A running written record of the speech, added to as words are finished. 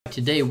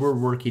Today we're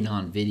working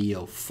on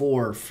video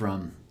 4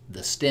 from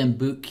the STEM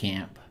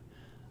Bootcamp.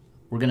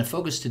 We're going to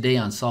focus today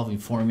on solving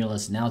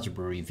formulas and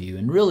algebra review,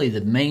 and really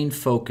the main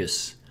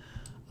focus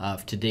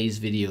of today's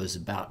video is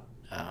about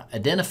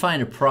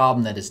identifying a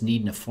problem that is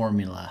needing a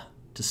formula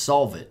to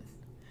solve it,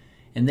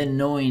 and then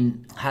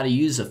knowing how to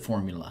use a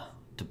formula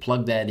to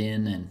plug that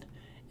in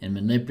and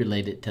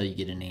manipulate it till you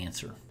get an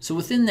answer. So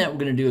within that, we're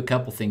going to do a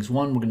couple things.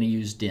 One, we're going to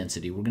use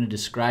density. We're going to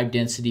describe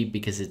density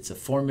because it's a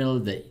formula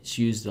that's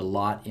used a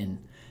lot in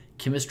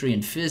chemistry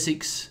and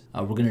physics.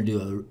 We're going to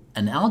do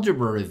an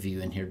algebra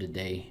review in here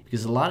today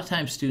because a lot of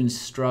times students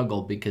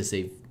struggle because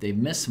they've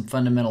missed some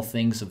fundamental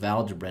things of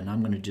algebra, and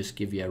I'm going to just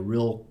give you a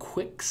real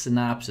quick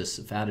synopsis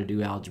of how to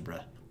do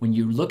algebra. When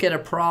you look at a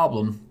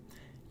problem,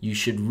 you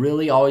should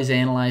really always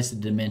analyze the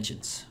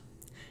dimensions.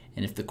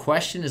 And if the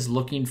question is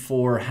looking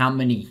for how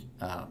many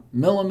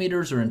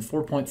millimeters are in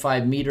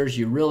 4.5 meters,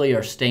 you really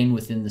are staying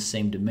within the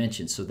same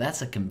dimension. So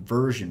that's a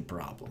conversion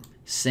problem.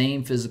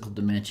 Same physical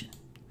dimension.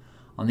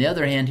 On the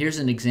other hand, here's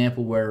an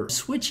example where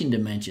switching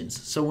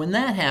dimensions. So when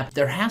that happens,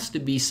 there has to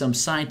be some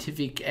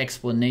scientific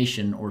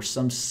explanation or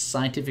some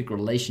scientific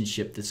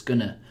relationship that's going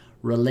to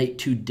relate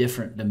to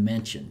different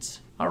dimensions.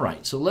 All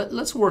right, so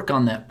let's work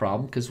on that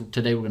problem because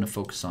today we're going to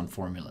focus on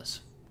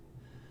formulas.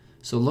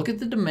 So look at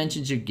the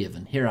dimensions you're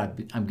given. Here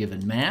I'm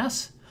given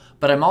mass,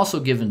 but I'm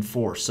also given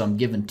force. So I'm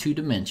given two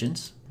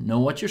dimensions. Know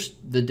what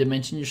the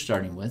dimension you're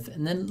starting with,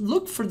 and then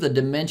look for the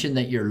dimension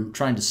that you're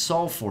trying to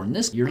solve for. In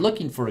this, you're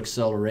looking for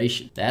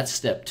acceleration. That's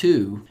step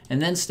 2. And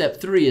then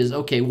step 3 is,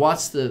 okay,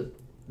 what's the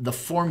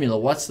formula?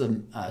 What's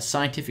the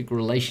scientific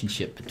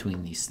relationship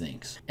between these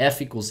things?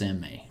 F equals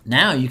ma.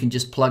 Now you can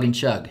just plug and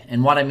chug.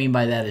 And what I mean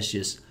by that is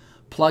just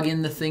plug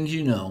in the things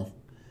you know,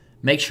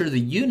 make sure the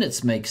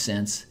units make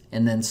sense,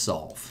 and then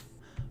solve.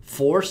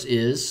 Force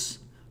is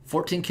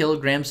 14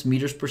 kilograms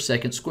meters per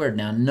second squared.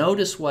 Now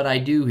notice what I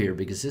do here,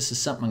 because this is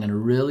something I'm going to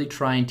really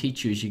try and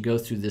teach you as you go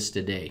through this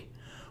today.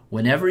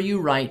 Whenever you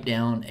write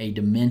down a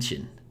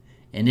dimension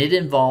and it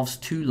involves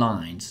two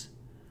lines,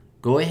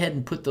 go ahead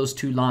and put those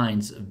two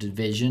lines of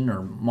division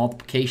or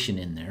multiplication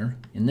in there.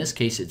 In this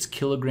case, it's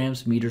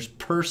kilograms meters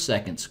per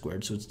second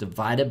squared, so it's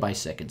divided by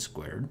second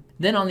squared.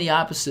 Then on the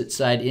opposite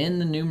side, in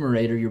the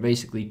numerator, you're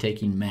basically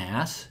taking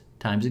mass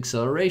times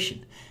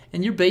acceleration.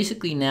 And you're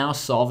basically now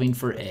solving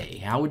for A.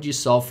 How would you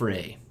solve for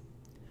A?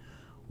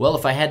 Well,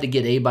 if I had to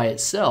get A by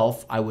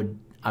itself, I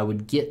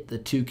would get the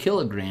 2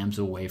 kilograms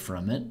away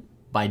from it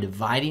by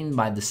dividing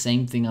by the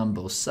same thing on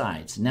both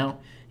sides. Now,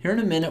 here in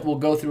a minute, we'll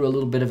go through a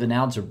little bit of an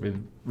algebra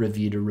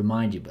review to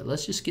remind you, but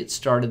let's just get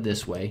started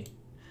this way.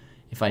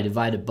 If I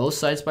divided both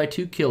sides by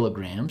 2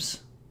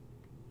 kilograms,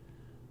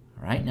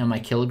 all right, now my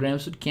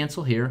kilograms would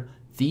cancel here.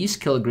 These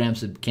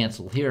kilograms would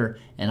cancel here,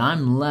 and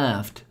I'm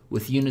left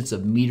with units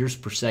of meters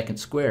per second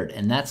squared.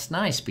 And that's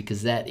nice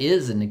because that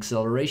is an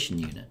acceleration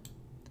unit.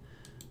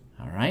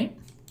 All right?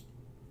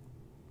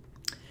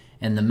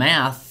 And the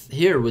math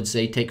here would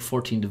say take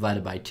 14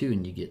 divided by 2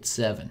 and you get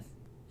 7.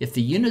 If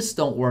the units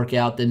don't work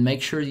out, then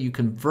make sure you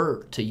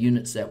convert to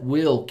units that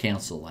will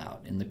cancel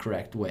out in the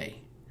correct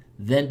way.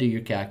 Then do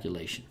your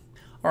calculation.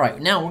 All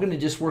right, now we're going to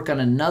just work on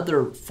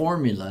another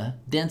formula,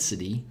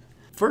 density.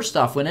 First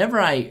off,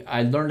 whenever I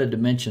learn a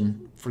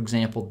dimension, for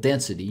example,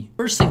 density,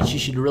 first things you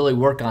should really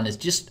work on is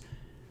just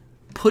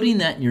putting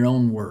that in your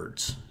own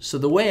words. So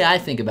the way I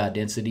think about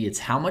density, it's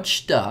how much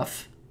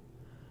stuff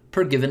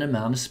per given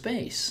amount of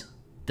space.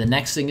 The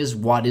next thing is,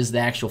 what is the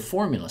actual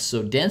formula?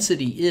 So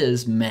density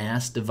is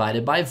mass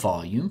divided by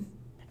volume.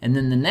 And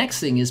then the next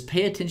thing is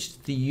pay attention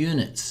to the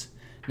units.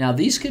 Now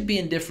these could be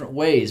in different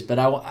ways, but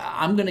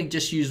I'm going to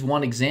just use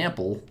one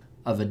example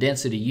of a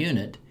density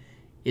unit.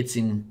 It's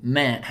in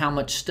how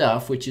much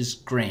stuff, which is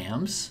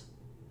grams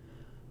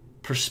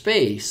per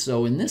space.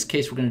 So in this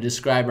case, we're going to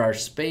describe our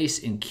space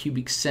in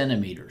cubic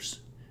centimeters,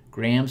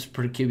 grams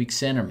per cubic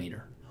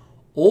centimeter.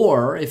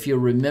 Or if you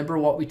remember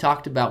what we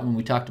talked about when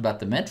we talked about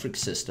the metric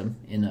system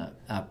in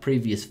a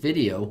previous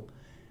video,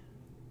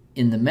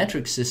 in the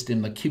metric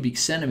system, a cubic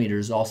centimeter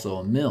is also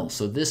a mil.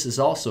 So this is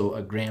also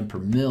a gram per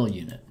mil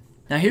unit.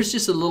 Now here's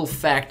just a little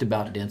fact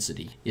about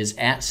density, is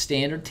at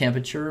standard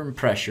temperature and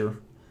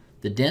pressure,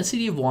 the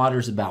density of water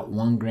is about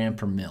 1 gram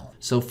per mil.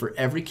 So for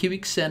every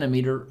cubic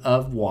centimeter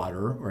of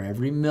water, or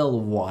every mil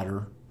of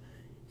water,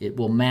 it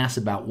will mass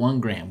about 1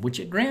 gram, which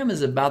a gram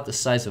is about the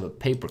size of a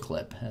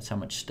paperclip. That's how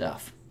much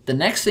stuff. The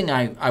next thing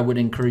I would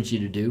encourage you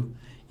to do,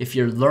 if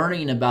you're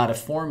learning about a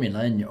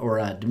formula or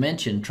a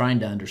dimension, trying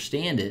to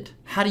understand it,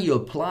 how do you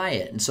apply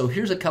it? And so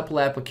here's a couple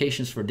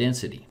applications for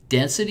density.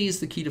 Density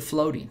is the key to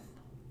floating.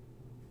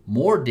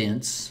 More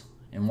dense,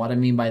 and what I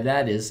mean by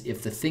that is,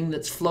 if the thing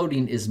that's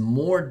floating is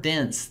more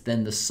dense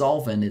than the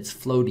solvent it's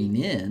floating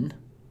in,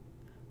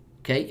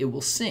 okay, it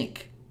will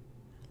sink.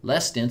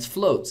 Less dense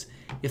floats.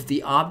 If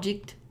the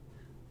object,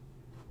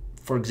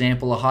 for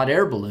example, a hot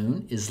air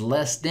balloon, is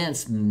less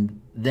dense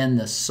than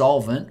the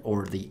solvent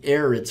or the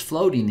air it's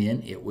floating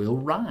in, it will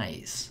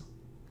rise.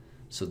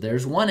 So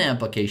there's one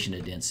application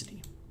of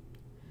density.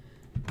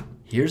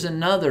 Here's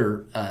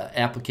another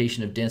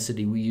application of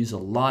density we use a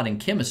lot in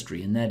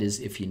chemistry, and that is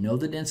if you know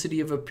the density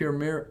of a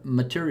pure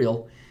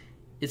material,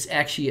 it's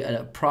actually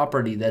a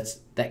property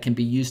that can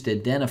be used to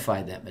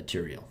identify that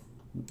material.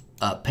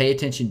 Pay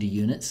attention to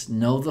units,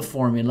 know the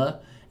formula,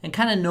 and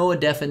kind of know a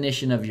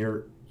definition of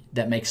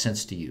that makes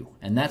sense to you.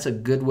 And that's a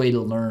good way to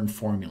learn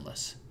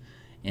formulas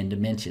and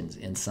dimensions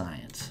in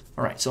science.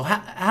 All right, so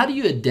how do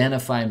you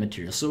identify a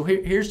material? So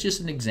here's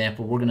just an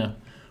example. We're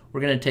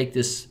gonna take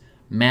this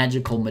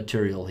magical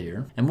material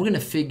here, and we're gonna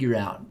figure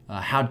out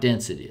how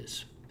dense it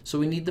is. So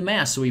we need the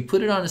mass. So we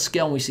put it on a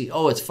scale and we see,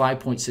 oh, it's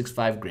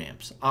 5.65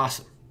 grams.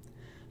 Awesome.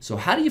 So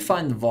how do you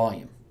find the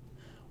volume?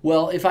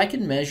 Well, if I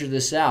can measure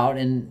this out,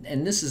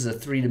 and this is a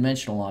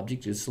three-dimensional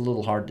object, it's a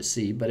little hard to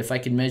see, but if I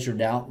can measure it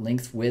out,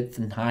 length, width,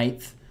 and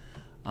height,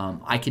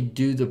 I could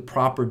do the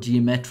proper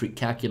geometric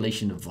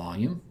calculation of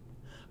volume.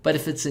 But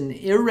if it's an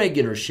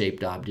irregular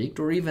shaped object,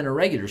 or even a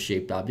regular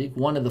shaped object,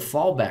 one of the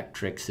fallback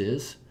tricks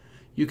is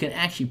you can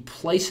actually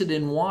place it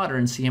in water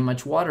and see how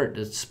much water it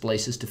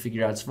displaces to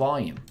figure out its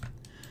volume.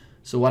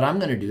 So what I'm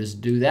going to do is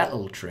do that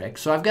little trick.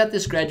 So I've got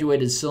this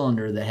graduated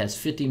cylinder that has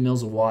 50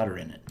 mils of water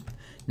in it.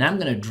 Now I'm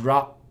going to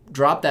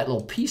drop that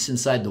little piece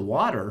inside the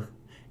water,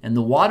 and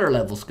the water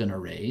level is going to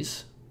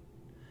raise.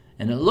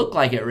 And it looked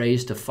like it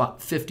raised to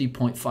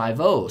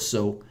 50.50.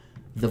 So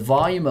the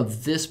volume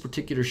of this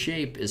particular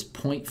shape is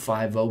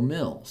 0.50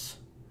 mils.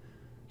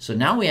 So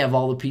now we have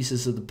all the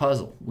pieces of the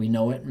puzzle. We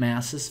know it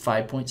mass is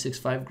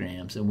 5.65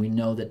 grams, and we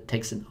know that it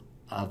takes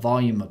a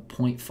volume of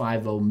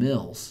 0.50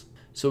 mils.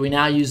 So we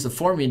now use the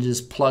formula to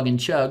just plug and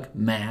chug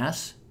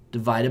mass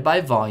divided by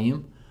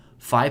volume.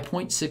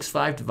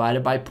 5.65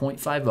 divided by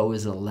 0.50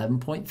 is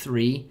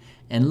 11.3.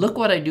 And look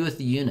what I do with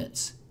the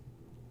units.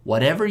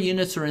 Whatever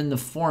units are in the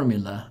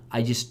formula,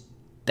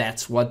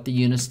 that's what the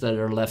units that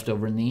are left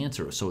over in the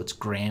answer. So it's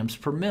grams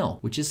per mil,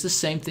 which is the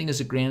same thing as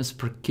a grams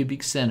per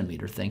cubic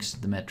centimeter, thanks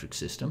to the metric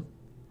system.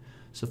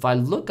 So if I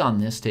look on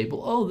this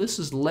table, oh, this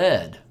is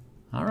lead.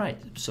 All right,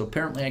 so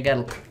apparently I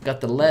got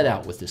the lead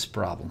out with this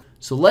problem.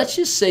 So let's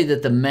just say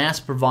that the mass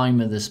per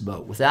volume of this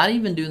boat, without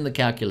even doing the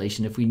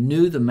calculation, if we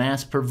knew the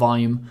mass per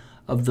volume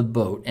of the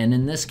boat, and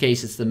in this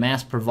case it's the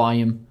mass per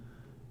volume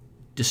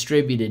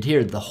distributed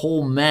here, the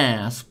whole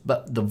mass,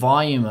 but the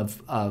volume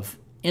of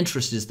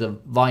interest is the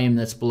volume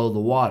that's below the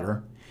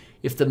water.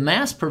 If the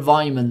mass per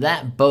volume of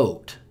that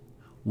boat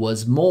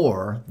was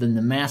more than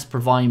the mass per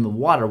volume of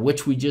water,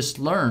 which we just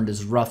learned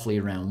is roughly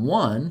around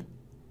 1,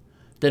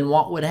 then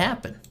what would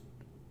happen?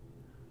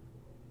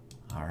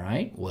 All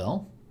right,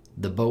 well,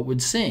 the boat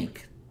would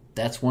sink.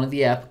 That's one of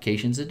the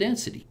applications of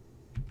density.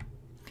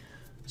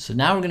 So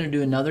now we're going to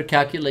do another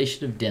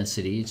calculation of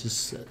density. It's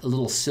just a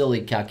little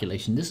silly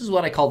calculation. This is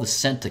what I call the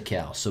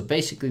centical. So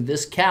basically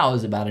this cow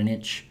is about an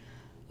inch,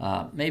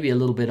 maybe a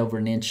little bit over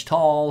an inch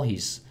tall.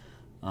 He's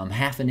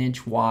half an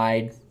inch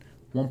wide,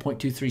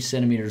 1.23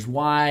 centimeters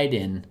wide,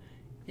 and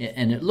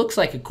it looks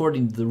like,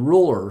 according to the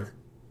ruler,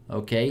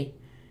 okay,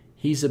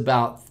 he's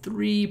about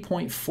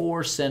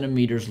 3.4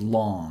 centimeters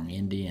long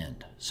end to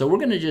end. So we're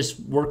going to just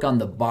work on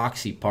the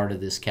boxy part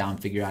of this cow and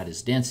figure out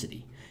his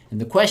density. And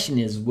the question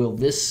is, will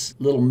this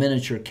little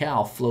miniature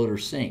cow float or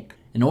sink?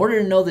 In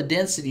order to know the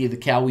density of the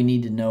cow, we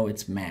need to know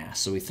its mass.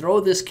 So we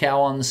throw this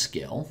cow on the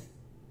scale,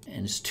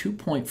 and it's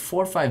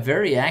 2.45,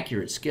 very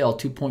accurate scale,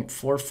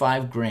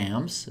 2.45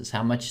 grams is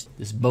how much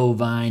this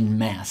bovine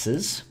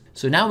masses.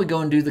 So now we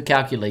go and do the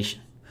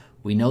calculation.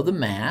 We know the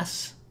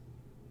mass,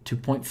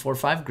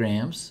 2.45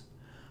 grams.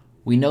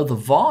 We know the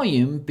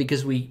volume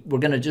because we're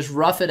going to just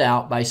rough it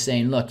out by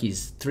saying, look,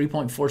 he's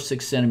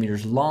 3.46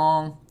 centimeters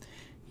long.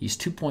 He's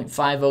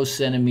 2.50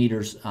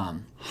 centimeters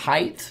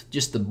height,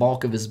 just the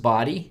bulk of his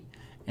body.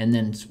 And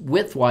then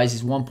width-wise,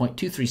 he's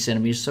 1.23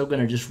 centimeters. So we're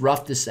going to just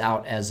rough this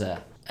out as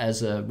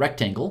a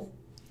rectangle.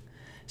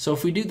 So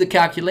if we do the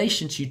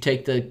calculations, you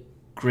take the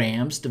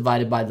grams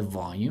divided by the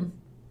volume.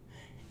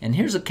 And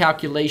here's a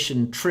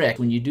calculation trick.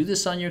 When you do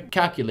this on your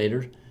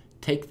calculator,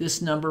 take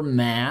this number,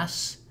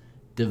 mass,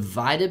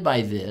 divided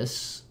by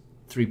this,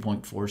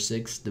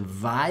 3.46,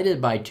 divided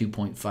by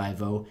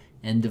 2.50,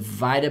 and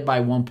divided by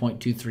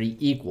 1.23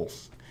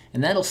 equals.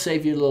 And that'll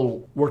save you a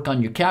little work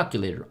on your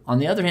calculator. On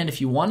the other hand,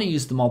 if you want to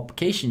use the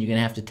multiplication, you're going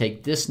to have to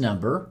take this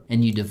number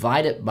and you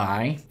divide it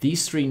by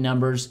these three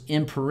numbers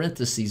in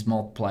parentheses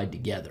multiplied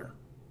together.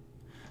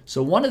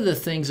 So one of the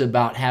things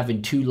about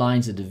having two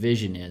lines of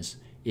division is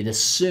it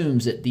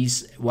assumes that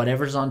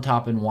whatever's on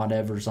top and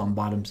whatever's on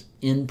bottom's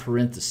in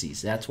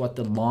parentheses. That's what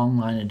the long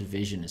line of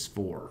division is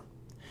for.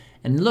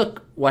 And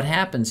look what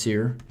happens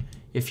here.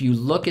 If you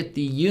look at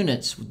the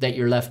units that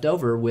you're left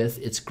over with,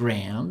 it's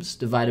grams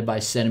divided by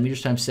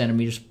centimeters times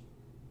centimeters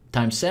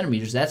times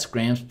centimeters. That's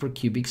grams per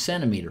cubic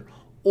centimeter.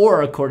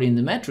 Or according to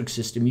the metric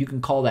system, you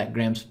can call that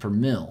grams per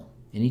mil.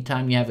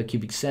 Anytime you have a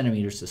cubic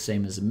centimeter, it's the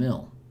same as a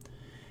mil.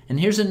 And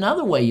here's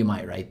another way you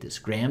might write this.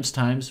 Grams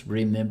times,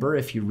 remember,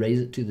 if you raise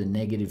it to the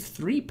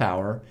 -3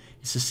 power,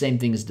 it's the same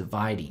thing as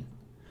dividing.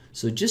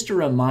 So just a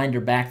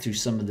reminder back through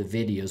some of the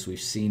videos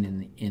we've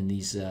seen in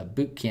these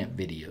boot camp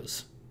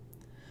videos.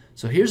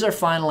 So here's our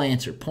final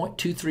answer,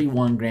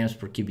 0.231 grams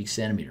per cubic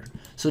centimeter.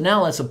 So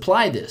now let's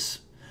apply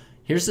this.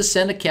 Here's the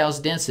Senecal's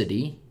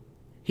density.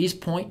 He's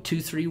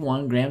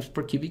 0.231 grams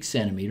per cubic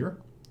centimeter.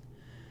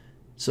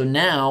 So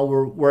now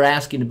we're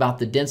asking about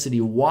the density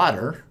of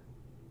water,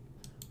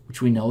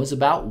 which we know is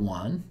about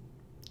 1.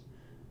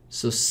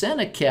 So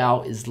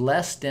Senecal is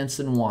less dense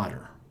than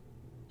water.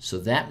 So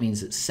that means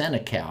that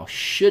Senecal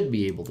should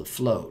be able to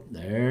float.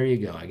 There you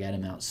go. I got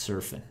him out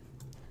surfing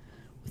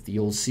with the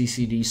old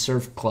CCD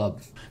Surf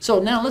Club.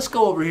 So now let's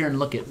go over here and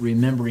look at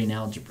remembering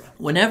algebra.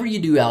 Whenever you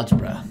do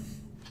algebra,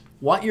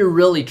 what you're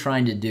really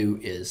trying to do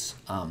is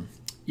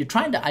you're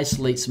trying to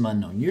isolate some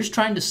unknown. You're just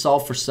trying to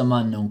solve for some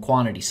unknown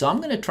quantity. So I'm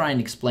going to try and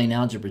explain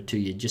algebra to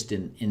you just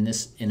in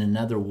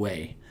another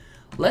way.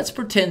 Let's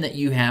pretend that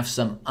you have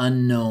some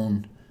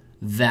unknown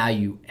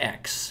value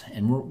x,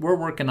 and we're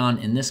working on,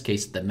 in this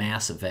case, the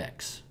mass of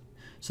x.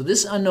 So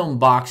this unknown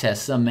box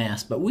has some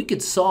mass, but we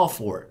could solve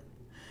for it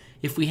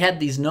if we had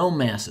these known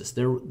masses.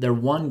 They're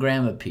 1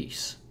 gram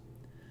apiece.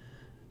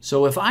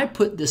 So if I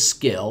put this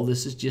scale,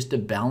 this is just a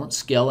balanced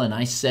scale, and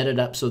I set it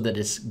up so that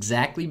it's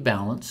exactly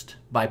balanced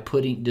by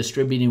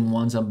distributing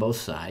ones on both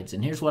sides,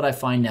 and here's what I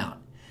find out.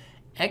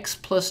 X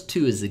plus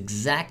 2 is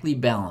exactly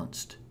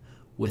balanced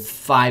with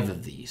 5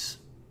 of these.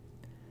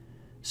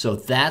 So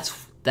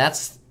that's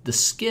the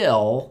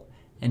scale,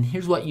 and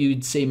here's what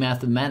you'd say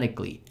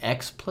mathematically.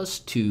 X plus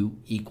 2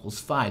 equals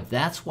 5.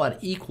 That's what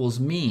equals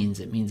means.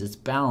 It means it's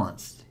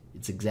balanced.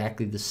 It's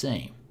exactly the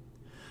same.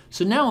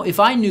 So now if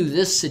I knew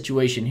this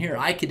situation here,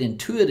 I could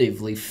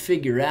intuitively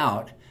figure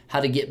out how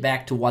to get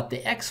back to what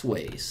the x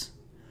weighs.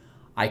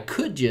 I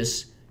could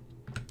just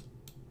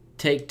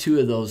take 2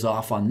 of those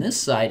off on this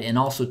side and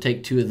also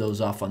take 2 of those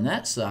off on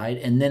that side,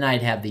 and then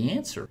I'd have the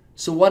answer.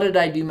 So what did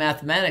I do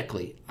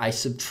mathematically? I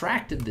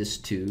subtracted this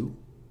 2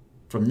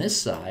 from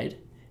this side,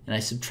 and I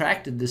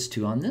subtracted this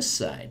 2 on this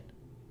side.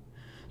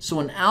 So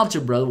in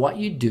algebra, what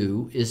you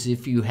do is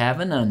if you have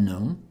an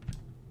unknown,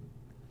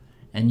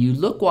 and you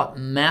look what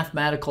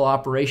mathematical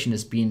operation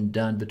is being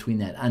done between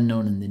that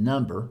unknown and the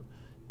number,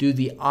 do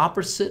the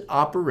opposite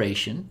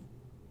operation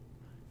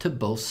to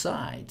both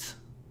sides.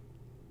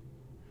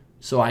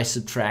 So I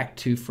subtract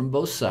 2 from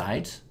both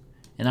sides,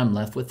 and I'm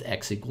left with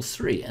x equals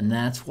 3. And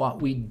that's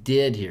what we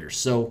did here.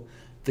 So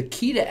the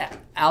key to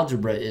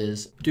algebra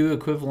is do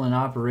equivalent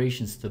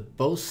operations to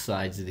both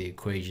sides of the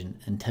equation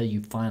until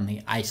you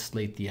finally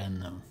isolate the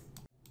unknown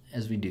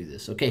as we do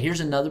this. Okay, here's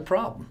another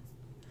problem.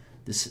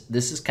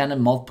 This is kind of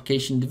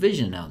multiplication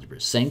division in algebra.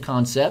 Same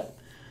concept.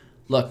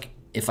 Look,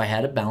 if I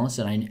had a balance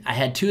and I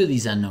had 2 of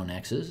these unknown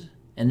x's,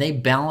 and they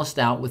balanced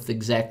out with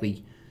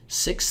exactly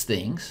 6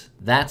 things,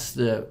 that's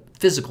the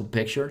physical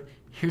picture.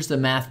 Here's the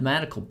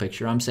mathematical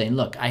picture. I'm saying,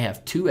 look, I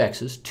have 2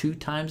 x's. 2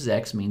 times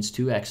x means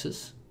 2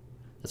 x's.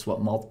 That's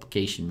what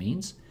multiplication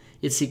means.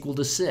 It's equal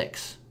to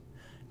 6.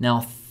 Now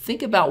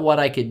think about what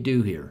I could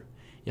do here.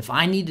 If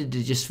I needed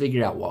to just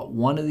figure out what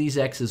one of these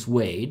x's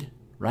weighed,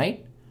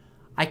 right?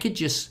 I could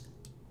just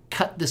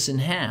cut this in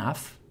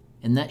half,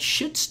 and that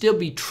should still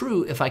be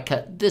true if I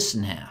cut this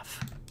in half,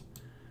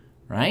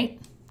 right?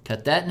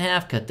 Cut that in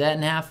half, cut that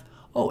in half.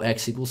 Oh,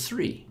 x equals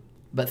 3.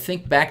 But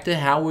think back to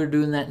how we're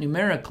doing that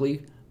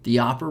numerically. The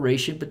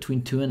operation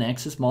between 2 and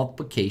x is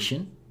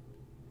multiplication.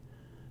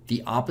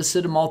 The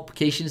opposite of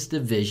multiplication is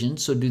division,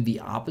 so do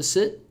the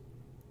opposite,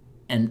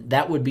 and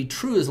that would be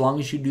true as long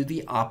as you do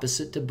the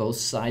opposite to both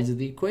sides of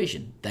the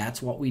equation.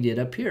 That's what we did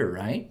up here,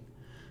 right?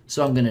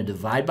 So I'm going to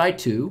divide by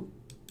 2.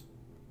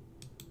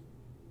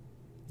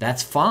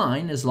 That's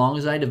fine as long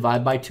as I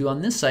divide by 2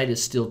 on this side.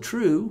 It's still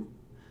true.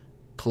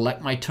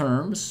 Collect my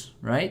terms,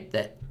 right?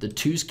 That the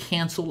 2's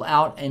cancel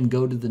out and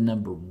go to the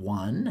number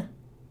 1,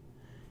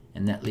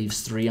 and that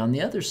leaves 3 on the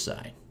other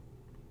side.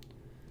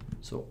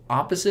 So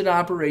opposite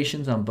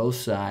operations on both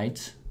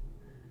sides,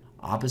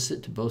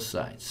 opposite to both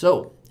sides.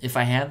 So if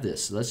I have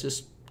this, let's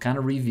just kind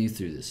of review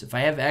through this. If I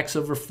have x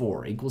over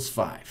 4 equals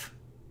 5,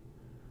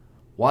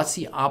 what's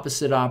the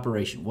opposite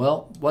operation?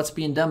 Well, what's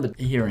being done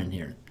here and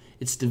here?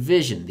 It's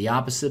division. The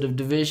opposite of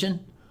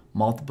division,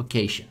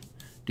 multiplication.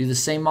 Do the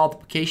same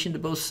multiplication to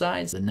both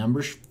sides. The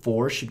number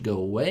 4 should go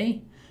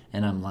away,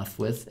 and I'm left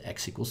with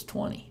x equals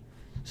 20.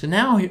 So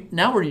now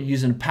we're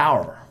using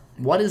power.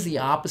 What is the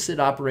opposite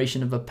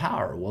operation of a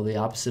power? Well, the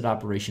opposite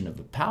operation of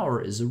a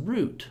power is a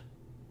root.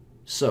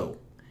 So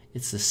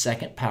it's the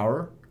second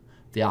power.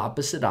 The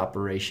opposite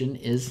operation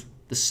is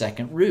the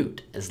second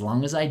root. As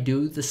long as I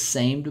do the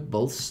same to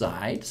both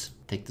sides,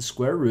 take the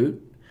square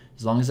root.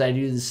 As long as I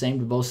do the same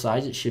to both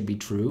sides, it should be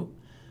true.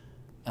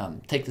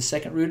 Take the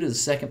second root of the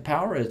second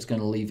power, it's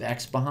going to leave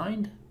x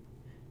behind.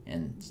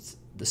 And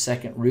the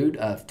second root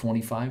of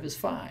 25 is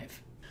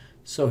 5.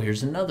 So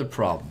here's another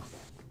problem.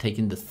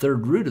 Taking the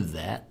third root of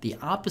that, the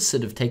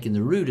opposite of taking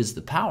the root is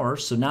the power,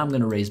 so now I'm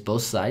going to raise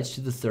both sides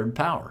to the third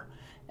power.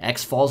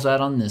 X falls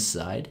out on this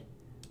side,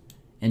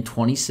 and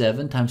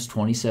 27 times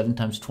 27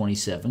 times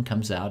 27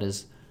 comes out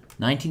as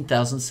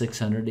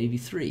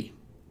 19,683.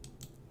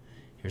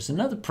 Here's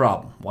another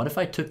problem. What if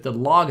I took the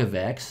log of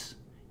x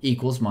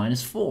equals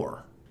minus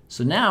 4?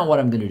 So now what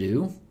I'm going to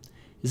do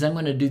is I'm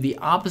going to do the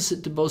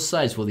opposite to both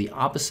sides. Well, the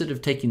opposite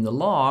of taking the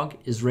log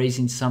is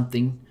raising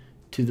something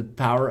to the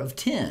power of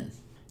 10.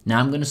 Now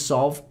I'm going to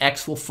solve,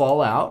 x will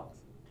fall out,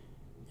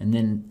 and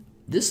then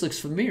this looks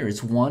familiar.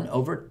 It's 1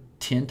 over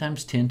 10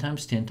 times 10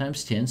 times 10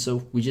 times 10,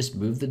 so we just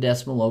move the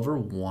decimal over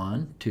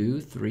 1,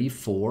 2, 3,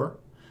 4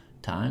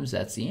 times.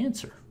 That's the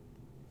answer.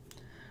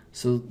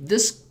 So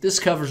this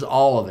covers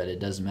all of it. It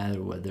doesn't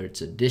matter whether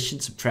it's addition,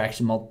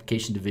 subtraction,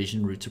 multiplication,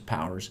 division, roots, or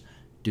powers.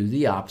 Do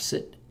the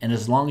opposite, and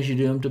as long as you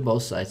do them to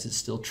both sides, it's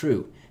still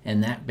true.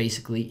 And that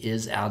basically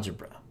is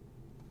algebra.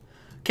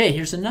 Okay,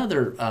 here's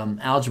another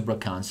algebra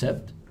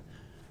concept.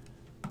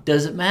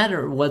 Does it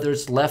matter whether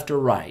it's left or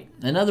right?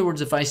 In other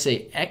words, if I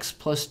say x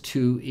plus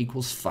 2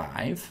 equals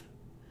 5,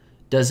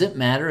 does it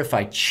matter if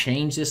I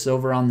change this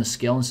over on the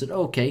scale and said,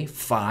 okay,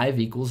 5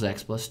 equals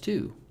x plus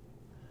 2?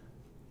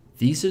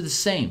 These are the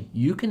same.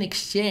 You can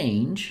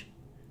exchange,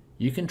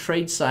 you can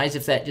trade sides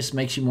if that just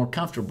makes you more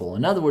comfortable.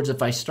 In other words,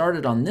 if I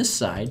started on this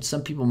side,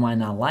 some people might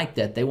not like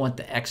that. They want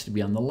the x to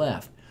be on the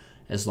left.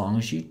 As long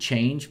as you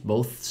change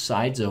both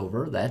sides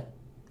over,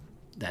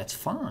 that's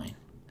fine.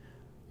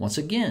 Once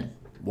again,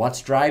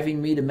 what's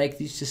driving me to make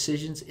these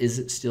decisions? Is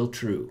it still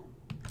true?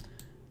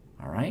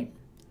 All right.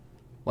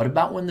 What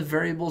about when the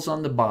variable's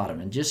on the bottom?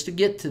 And just to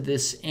get to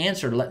this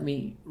answer, let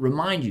me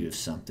remind you of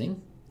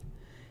something.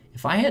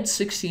 If I had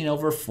 16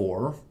 over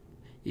 4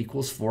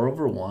 equals 4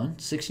 over 1,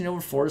 16 over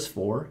 4 is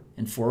 4,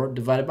 and 4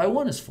 divided by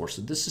 1 is 4,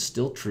 so this is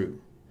still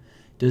true.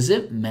 Does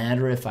it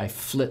matter if I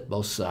flip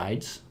both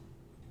sides?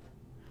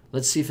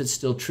 Let's see if it's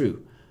still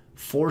true.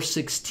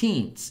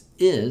 4/16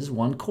 is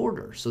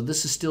 1/4, so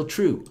this is still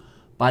true.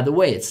 By the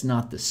way, it's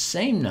not the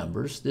same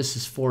numbers. This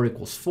is 4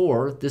 equals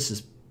 4. This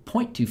is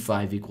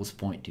 0.25 equals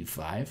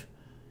 0.25.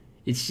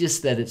 It's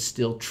just that it's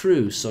still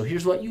true. So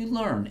here's what you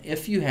learn.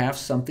 If you have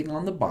something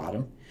on the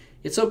bottom,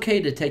 it's okay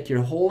to take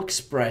your whole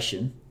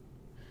expression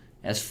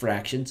as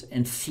fractions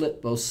and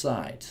flip both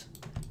sides.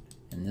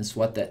 And this is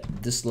what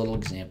this little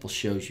example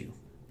shows you.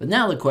 But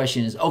now the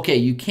question is, okay,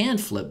 you can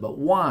flip, but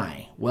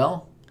why?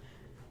 Well,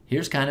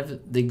 here's kind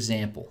of the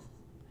example.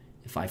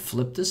 If I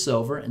flip this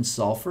over and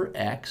solve for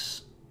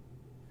x,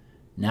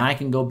 now I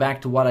can go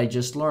back to what I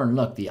just learned.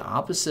 Look, the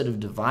opposite of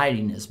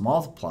dividing is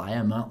multiply.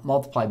 I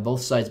multiply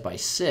both sides by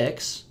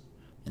 6,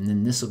 and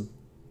then this will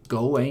go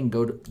away and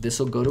this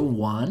will go to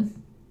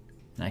 1.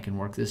 And I can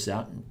work this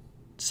out.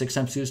 6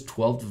 times 2 is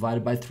 12,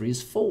 divided by 3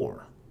 is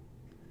 4.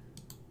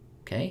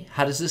 Okay,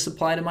 how does this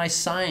apply to my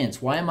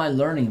science? Why am I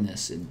learning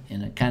this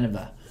in a kind of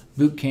a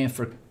boot camp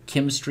for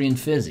chemistry and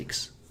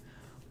physics?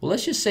 Well,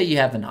 let's just say you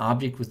have an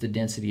object with a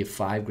density of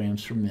 5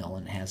 grams per mil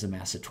and it has a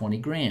mass of 20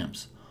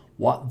 grams.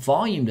 What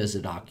volume does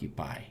it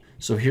occupy?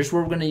 So here's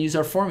where we're going to use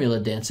our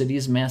formula. Density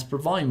is mass per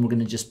volume. We're going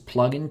to just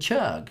plug and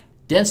chug.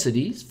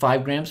 Density is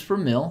 5 grams per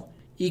mil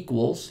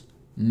equals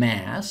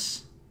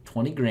mass,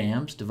 20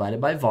 grams,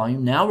 divided by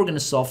volume. Now we're going to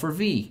solve for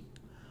V.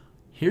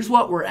 Here's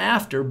what we're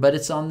after, but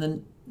it's on the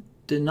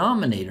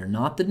denominator,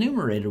 not the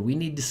numerator. We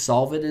need to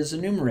solve it as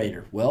a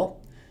numerator. Well,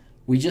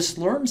 we just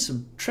learned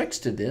some tricks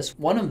to this.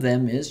 One of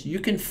them is you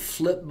can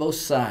flip both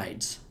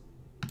sides,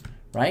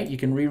 right? You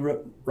can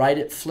rewrite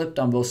it flipped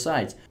on both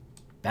sides.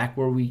 Back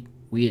where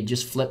we had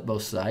just flipped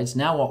both sides.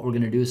 Now what we're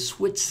going to do is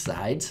switch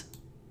sides.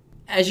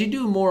 As you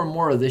do more and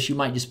more of this, you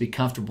might just be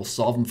comfortable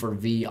solving for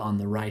V on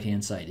the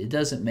right-hand side. It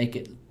doesn't make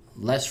it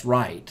less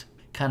right,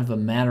 kind of a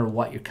matter of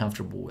what you're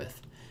comfortable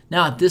with.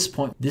 Now at this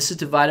point, this is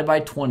divided by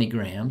 20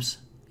 grams.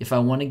 If I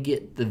want to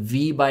get the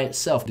V by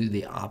itself, do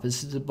the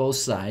opposite to both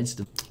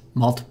sides,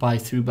 multiply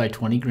through by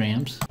 20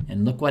 grams,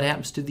 and look what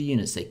happens to the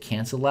units. They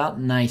cancel out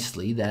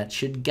nicely. That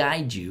should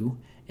guide you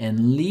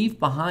and leave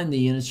behind the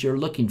units you're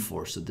looking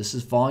for. So this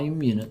is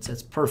volume units.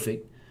 That's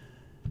perfect.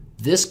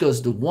 This goes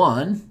to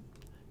 1.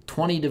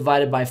 20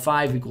 divided by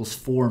 5 equals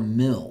 4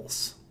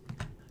 mils.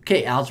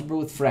 Okay, algebra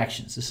with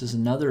fractions. This is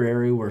another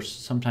area where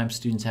sometimes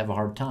students have a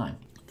hard time.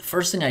 The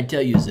first thing I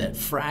tell you is that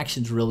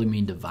fractions really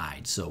mean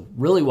divide. So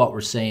really what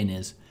we're saying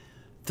is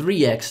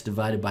 3x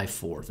divided by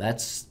 4.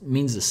 That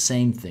means the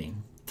same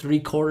thing.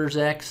 3/4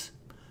 x,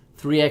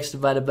 3x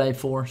divided by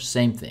 4,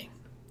 same thing.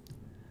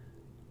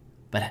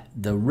 But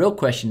the real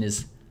question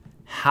is,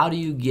 how do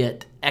you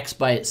get x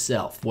by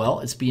itself? Well,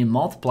 it's being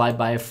multiplied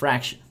by a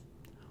fraction.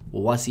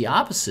 Well, what's the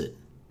opposite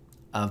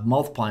of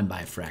multiplying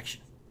by a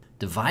fraction?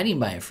 Dividing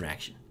by a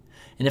fraction.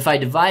 And if I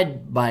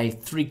divide by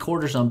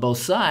 3/4 on both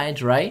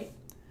sides, right?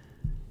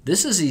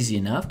 This is easy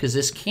enough because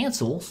this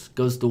cancels,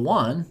 goes to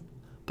 1,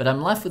 but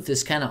I'm left with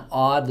this kind of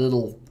odd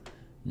little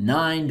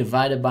 9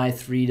 divided by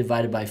 3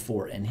 divided by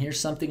 4. And here's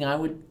something I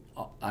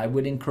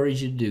would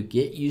encourage you to do.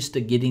 Get used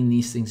to getting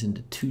these things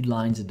into 2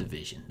 lines of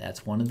division.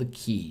 That's one of the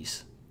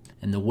keys.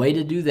 And the way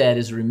to do that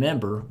is,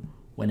 remember,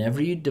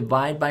 whenever you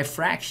divide by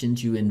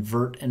fractions, you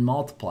invert and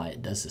multiply.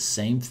 It does the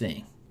same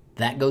thing.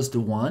 That goes to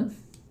 1.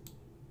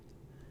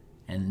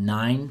 And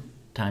 9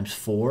 times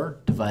 4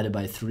 divided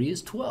by 3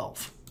 is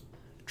 12.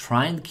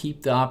 Try and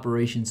keep the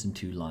operations in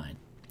 2 lines.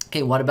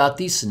 Okay, what about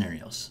these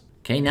scenarios?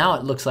 Okay, now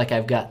it looks like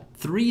I've got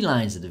 3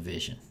 lines of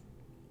division.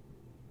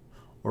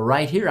 Or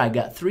right here, I've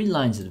got 3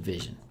 lines of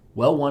division.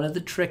 Well, one of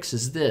the tricks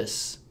is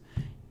this.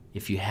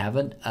 If you have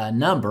a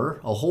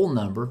number, a whole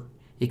number,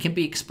 it can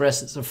be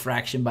expressed as a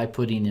fraction by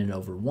putting it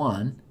over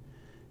 1.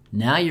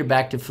 Now you're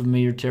back to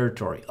familiar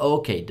territory.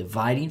 Okay,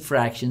 dividing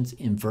fractions,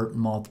 invert and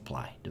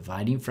multiply.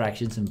 Dividing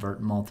fractions, invert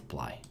and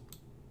multiply.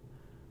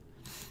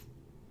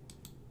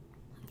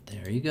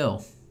 There you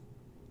go.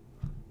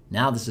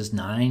 Now this is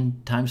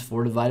 9 times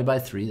 4 divided by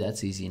 3.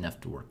 That's easy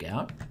enough to work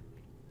out.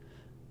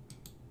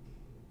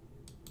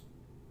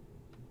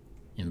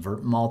 Invert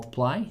and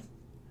multiply.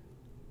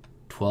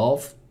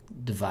 12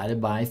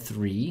 divided by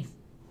 3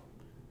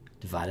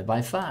 divided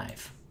by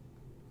 5.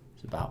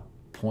 It's about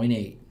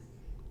 0.8.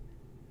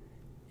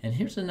 And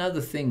here's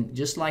another thing,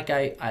 just like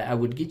I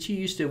would get you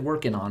used to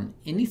working on,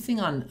 anything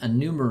on a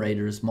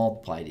numerator is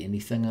multiplied,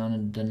 anything on a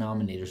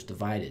denominator is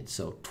divided.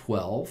 So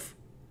 12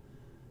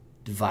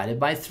 divided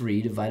by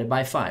 3 divided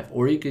by 5.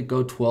 Or you could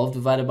go 12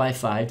 divided by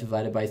 5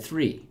 divided by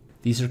 3.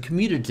 These are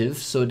commutative,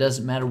 so it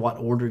doesn't matter what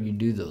order you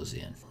do those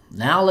in.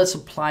 Now let's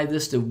apply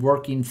this to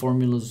working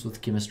formulas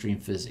with chemistry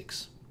and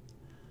physics.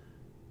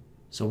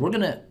 So we're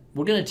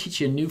gonna teach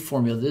you a new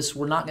formula.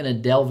 We're not gonna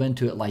delve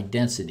into it like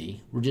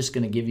density. We're just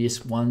gonna give you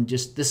one.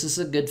 This is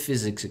a good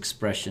physics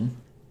expression.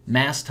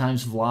 Mass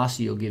times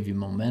velocity will give you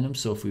momentum.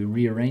 So if we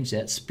rearrange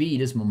that,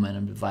 speed is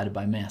momentum divided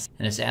by mass.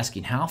 And it's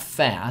asking how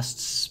fast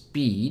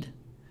speed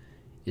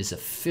is a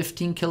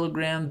 15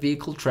 kilogram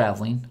vehicle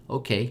traveling.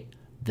 Okay,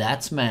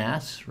 that's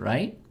mass,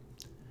 right?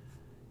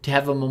 To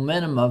have a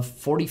momentum of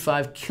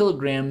 45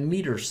 kilogram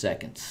meter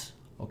seconds.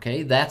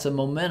 Okay, that's a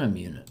momentum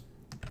unit.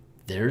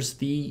 There's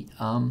the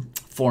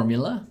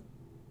formula.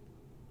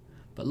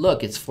 But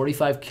look, it's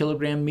 45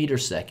 kilogram meter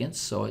seconds,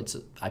 so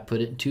I put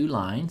it in 2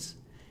 lines.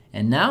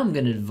 And now I'm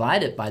going to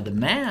divide it by the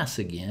mass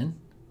again.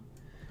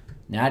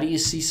 Now do you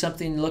see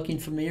something looking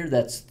familiar?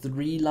 That's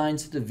 3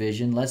 lines of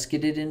division. Let's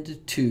get it into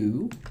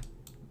 2.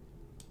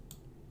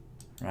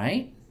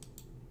 Right?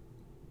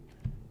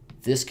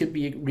 This could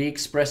be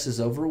re-expressed as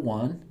over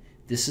 1.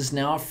 This is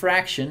now a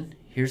fraction.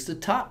 Here's the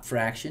top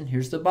fraction.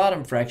 Here's the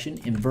bottom fraction.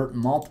 Invert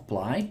and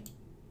multiply.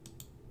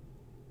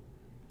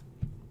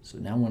 So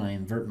now when I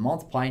invert and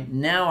multiply,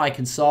 now I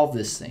can solve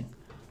this thing.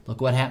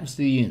 Look what happens to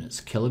the units.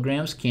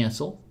 Kilograms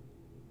cancel,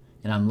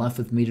 and I'm left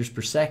with meters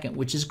per second,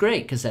 which is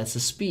great because that's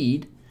the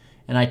speed.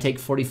 And I take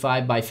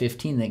 45 by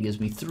 15, that gives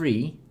me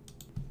 3.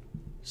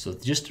 So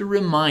just a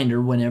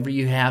reminder, whenever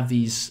you have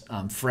these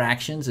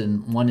fractions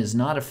and one is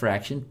not a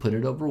fraction, put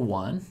it over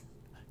 1.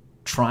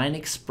 Try and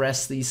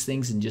express these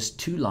things in just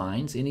 2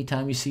 lines.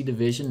 Anytime you see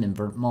division,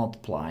 invert,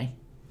 multiply.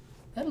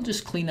 That'll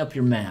just clean up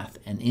your math.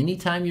 And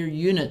anytime your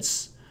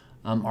units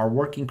are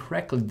working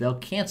correctly, they'll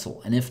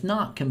cancel. And if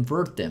not,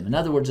 convert them. In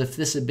other words, if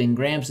this had been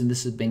grams and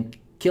this had been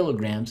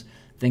kilograms,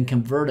 then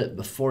convert it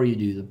before you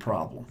do the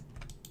problem.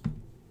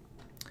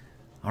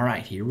 All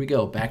right, here we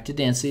go. Back to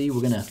density.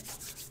 We're going to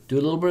do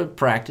a little bit of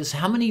practice.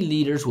 How many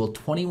liters will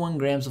 21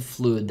 grams of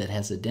fluid that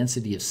has a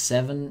density of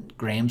 7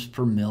 grams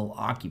per mil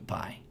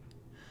occupy?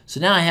 So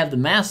now I have the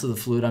mass of the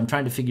fluid. I'm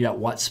trying to figure out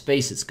what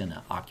space it's going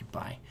to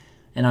occupy.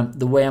 And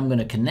the way I'm going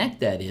to connect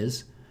that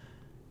is,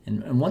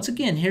 and once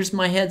again, here's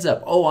my heads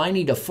up. Oh, I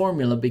need a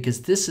formula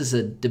because this is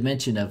a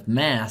dimension of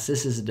mass.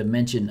 This is a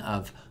dimension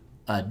of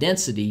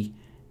density.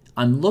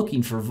 I'm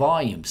looking for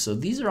volume. So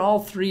these are all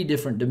 3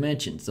 different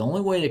dimensions. The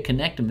only way to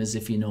connect them is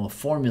if you know a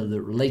formula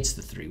that relates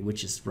to 3,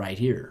 which is right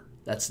here.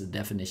 That's the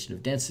definition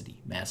of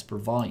density, mass per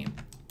volume.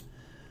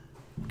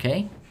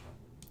 Okay?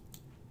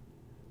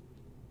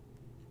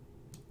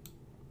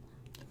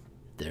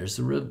 There's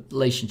the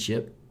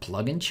relationship,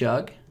 plug and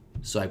chug.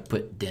 So I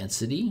put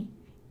density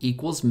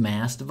equals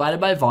mass divided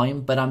by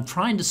volume, but I'm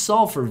trying to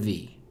solve for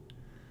V.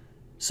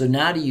 So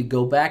now do you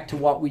go back to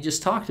what we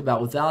just talked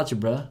about with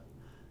algebra?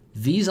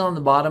 V's on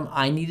the bottom,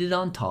 I need it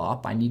on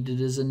top. I need it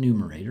as a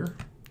numerator.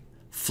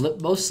 Flip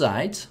both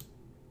sides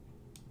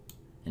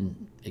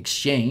and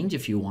exchange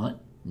if you want.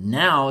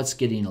 Now it's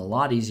getting a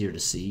lot easier to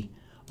see.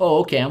 Oh,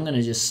 okay, I'm going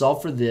to just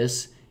solve for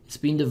this. It's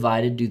being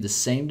divided. Do the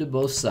same to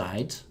both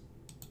sides.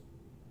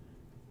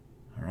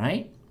 All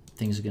right,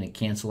 things are going to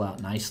cancel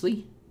out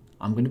nicely.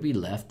 I'm going to be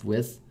left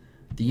with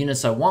the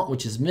units I want,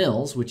 which is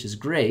mils, which is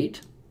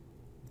great.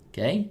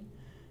 Okay,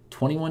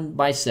 21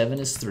 by 7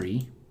 is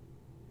 3.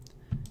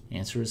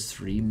 Answer is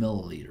 3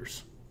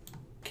 milliliters.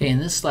 Okay, in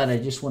this slide, I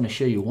just want to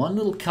show you one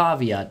little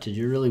caveat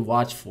to really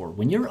watch for.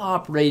 When you're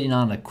operating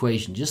on an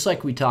equation, just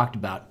like we talked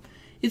about,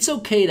 it's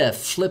okay to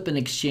flip and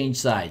exchange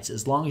sides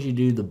as long as you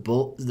do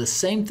the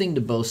same thing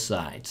to both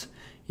sides.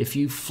 If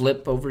you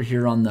flip over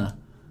here on the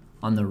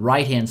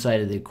right-hand side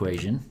of the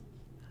equation,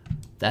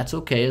 that's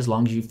okay as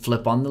long as you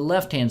flip on the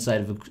left-hand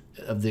side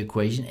of the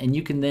equation, and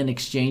you can then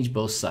exchange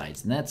both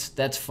sides, and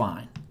that's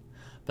fine.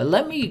 But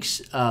let me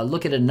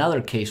look at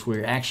another case where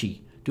you're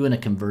actually doing a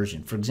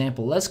conversion. For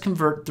example, let's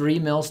convert 3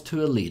 mils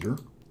to a liter.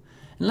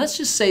 And let's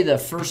just say the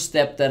first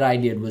step that I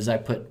did was I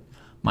put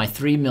my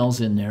 3 mils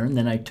in there, and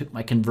then I took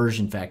my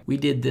conversion factor. We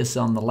did this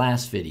on the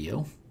last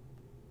video.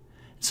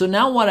 So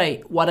now what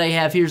I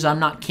have here is I'm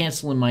not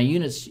canceling my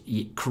units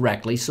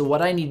correctly, so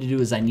what I need to do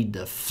is I need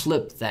to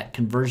flip that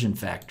conversion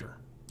factor.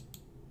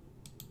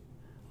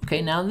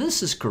 Okay, now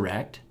this is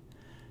correct.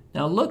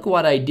 Now look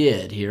what I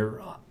did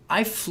here.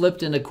 I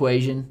flipped an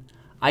equation,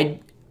 and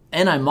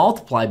I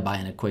multiplied by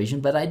an equation,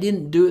 but I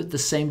didn't do it the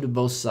same to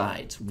both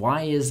sides.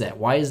 Why is that?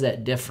 Why is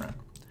that different?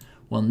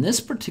 Well, in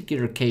this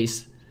particular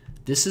case,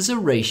 this is a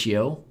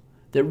ratio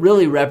that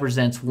really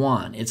represents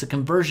 1. It's a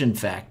conversion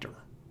factor.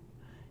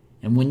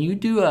 And when you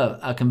do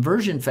a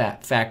conversion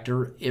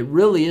factor, it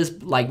really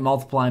is like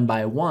multiplying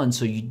by a 1,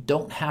 so you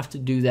don't have to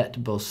do that to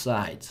both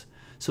sides.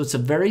 So it's a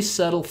very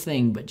subtle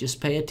thing, but just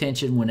pay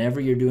attention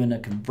whenever you're doing a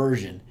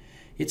conversion.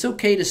 It's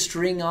okay to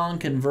string on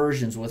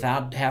conversions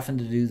without having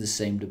to do the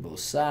same to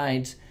both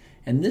sides.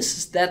 And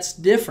that's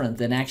different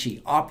than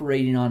actually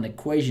operating on an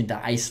equation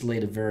to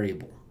isolate a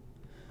variable.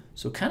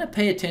 So kind of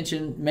pay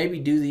attention,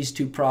 maybe do these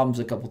two problems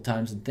a couple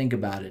times and think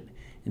about it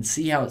and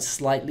see how it's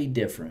slightly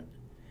different.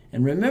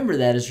 And remember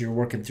that as you're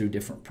working through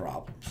different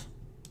problems.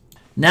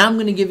 Now I'm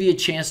going to give you a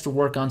chance to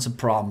work on some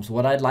problems.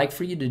 What I'd like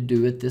for you to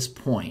do at this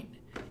point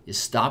is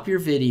stop your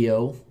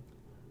video,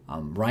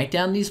 write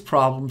down these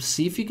problems,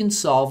 see if you can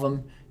solve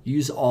them,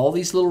 use all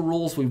these little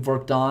rules we've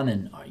worked on,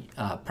 and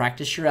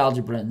practice your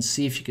algebra and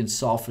see if you can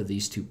solve for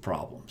these two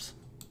problems.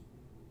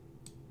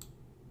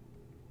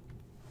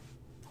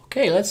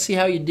 Okay, let's see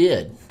how you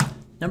did.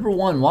 Number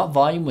 1, what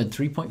volume would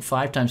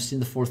 3.5 times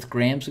 10 to the 4th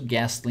grams of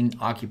gasoline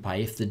occupy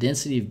if the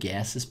density of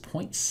gas is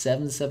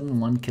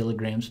 0.771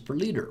 kilograms per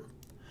liter?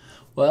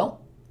 Well,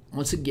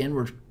 once again,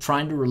 we're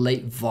trying to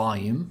relate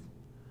volume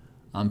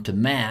to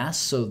mass,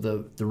 so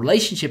the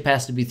relationship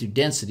has to be through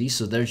density,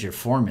 so there's your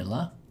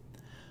formula.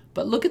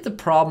 But look at the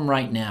problem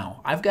right now.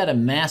 I've got a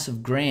mass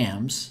of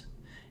grams,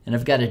 and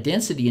I've got a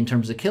density in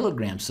terms of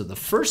kilograms, so the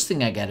first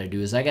thing I got to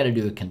do is I got to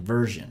do a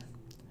conversion.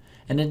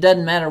 And it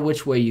doesn't matter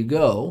which way you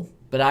go,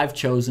 but I've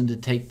chosen to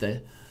take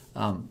the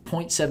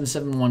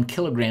 0.771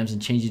 kilograms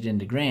and change it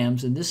into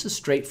grams, and this is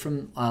straight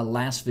from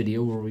last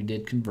video where we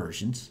did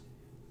conversions.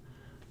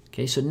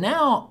 Okay, so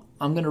now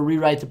I'm going to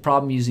rewrite the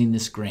problem using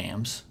this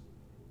grams.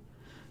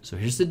 So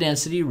here's the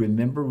density.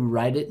 Remember, we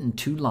write it in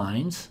 2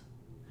 lines.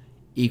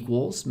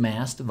 Equals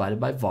mass divided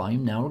by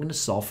volume. Now we're going to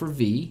solve for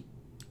V.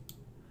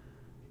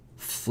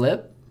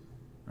 Flip,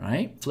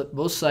 right? Flip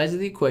both sides of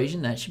the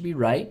equation. That should be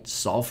right.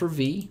 Solve for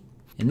V.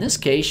 In this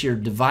case, you're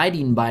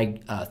dividing by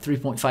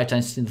 3.5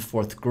 times 10 to the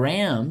 4th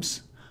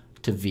grams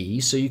to V,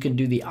 so you can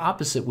do the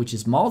opposite, which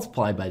is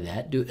multiply by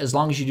that. As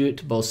long as you do it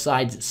to both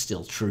sides, it's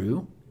still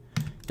true.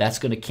 That's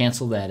going to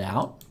cancel that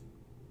out,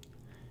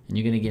 and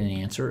you're going to get an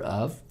answer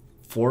of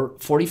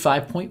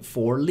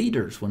 45.4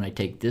 liters when I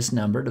take this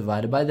number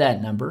divided by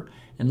that number.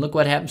 And look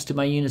what happens to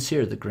my units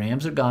here. The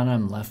grams are gone,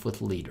 I'm left with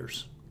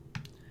liters.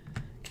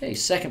 Okay,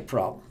 second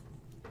problem.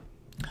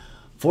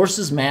 Force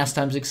is mass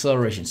times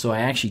acceleration. So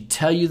I actually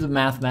tell you the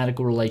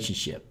mathematical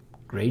relationship.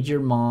 Grade your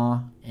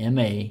MA,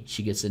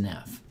 she gets an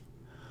F.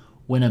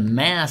 When a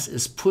mass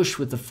is pushed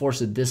with a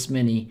force of this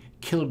many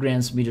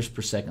kilograms meters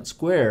per second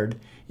squared,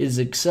 it is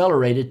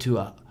accelerated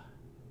to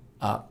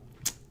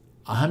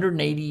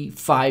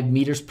 185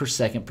 meters per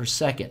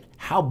second.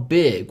 How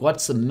big?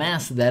 What's the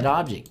mass of that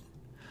object?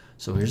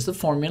 So here's the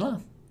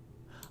formula.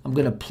 I'm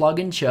going to plug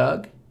and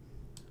chug.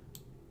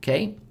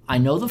 Okay, I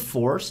know the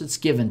force. It's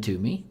given to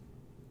me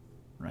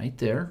right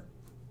there.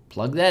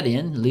 Plug that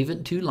in, leave it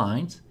in 2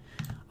 lines.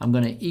 I'm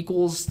going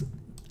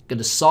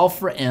to solve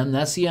for m.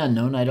 That's the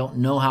unknown. I don't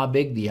know how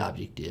big the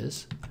object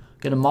is. I'm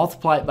going to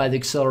multiply it by the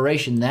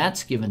acceleration.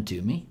 That's given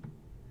to me.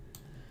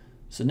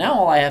 So now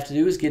all I have to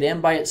do is get m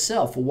by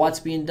itself. Well,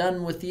 what's being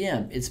done with the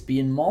m? It's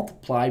being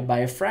multiplied by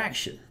a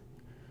fraction.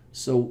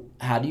 So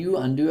how do you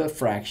undo a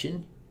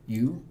fraction?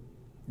 You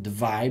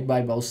divide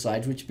by both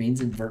sides, which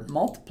means invert and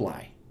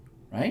multiply,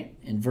 right?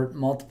 Invert and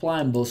multiply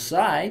on both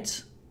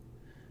sides.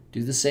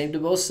 Do the same to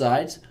both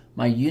sides.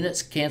 My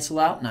units cancel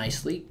out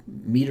nicely.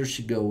 Meters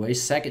should go away.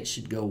 Seconds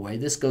should go away.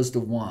 This goes to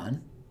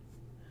 1.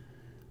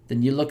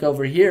 Then you look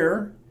over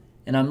here,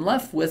 and I'm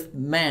left with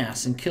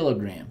mass in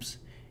kilograms.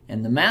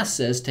 And the mass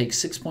says take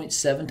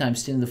 6.7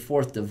 times 10 to the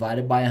 4th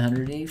divided by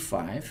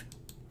 185.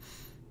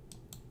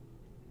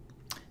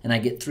 And I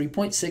get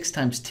 3.6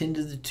 times 10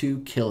 to the 2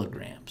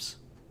 kilograms.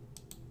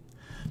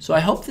 So I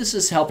hope this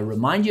has helped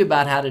remind you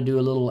about how to do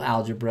a little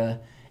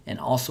algebra and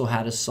also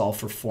how to solve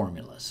for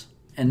formulas.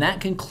 And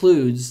that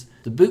concludes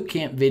the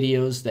bootcamp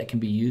videos that can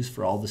be used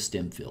for all the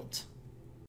STEM fields.